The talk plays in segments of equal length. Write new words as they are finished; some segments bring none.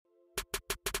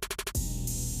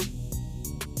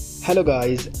Hello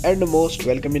guys and most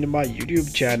welcome in my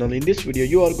YouTube channel. In this video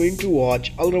you are going to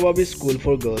watch Alrawabi School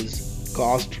for Girls,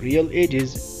 cast, real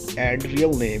ages and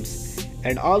real names.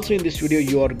 And also in this video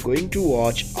you are going to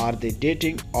watch are they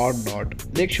dating or not.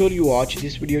 Make sure you watch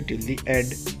this video till the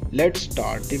end. Let's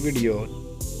start the video.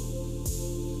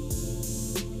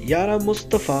 Yara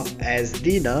Mustafa as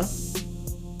Dina.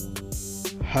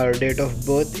 Her date of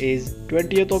birth is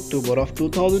 20th October of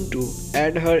 2002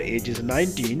 and her age is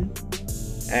 19.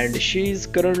 And she is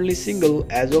currently single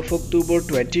as of October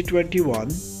 2021.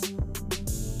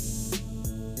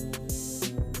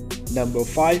 Number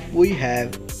 5 we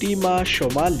have Tima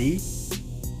Shomali.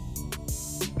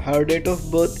 Her date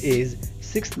of birth is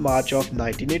 6th March of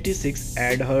 1986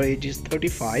 and her age is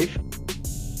 35.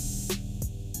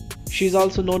 She is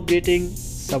also not dating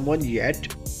someone yet.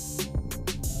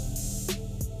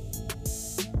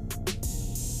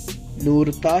 Noor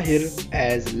Tahir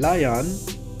as Layan.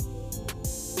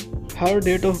 Her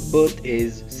date of birth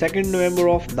is 2nd November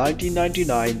of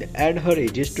 1999 and her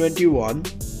age is 21.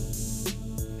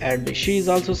 And she is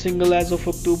also single as of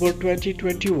October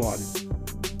 2021.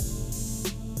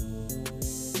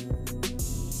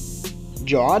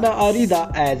 Joanna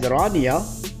Arida as Rania.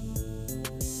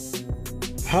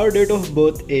 Her date of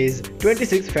birth is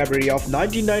 26th February of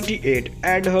 1998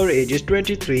 and her age is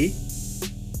 23.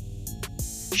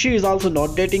 She is also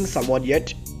not dating someone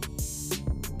yet.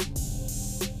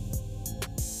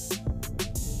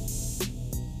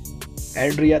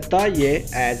 Andrea Taye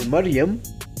as Mariam.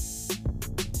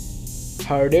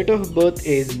 Her date of birth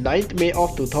is 9th May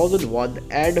of 2001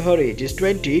 and her age is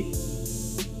 20.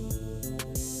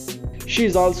 She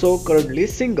is also currently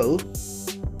single.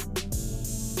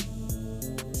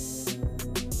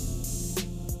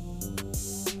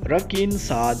 Rakeen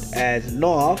Saad as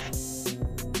Noaf.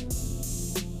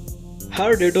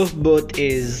 Her date of birth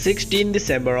is 16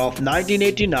 December of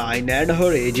 1989 and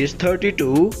her age is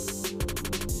 32.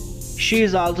 She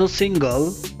is also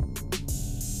single.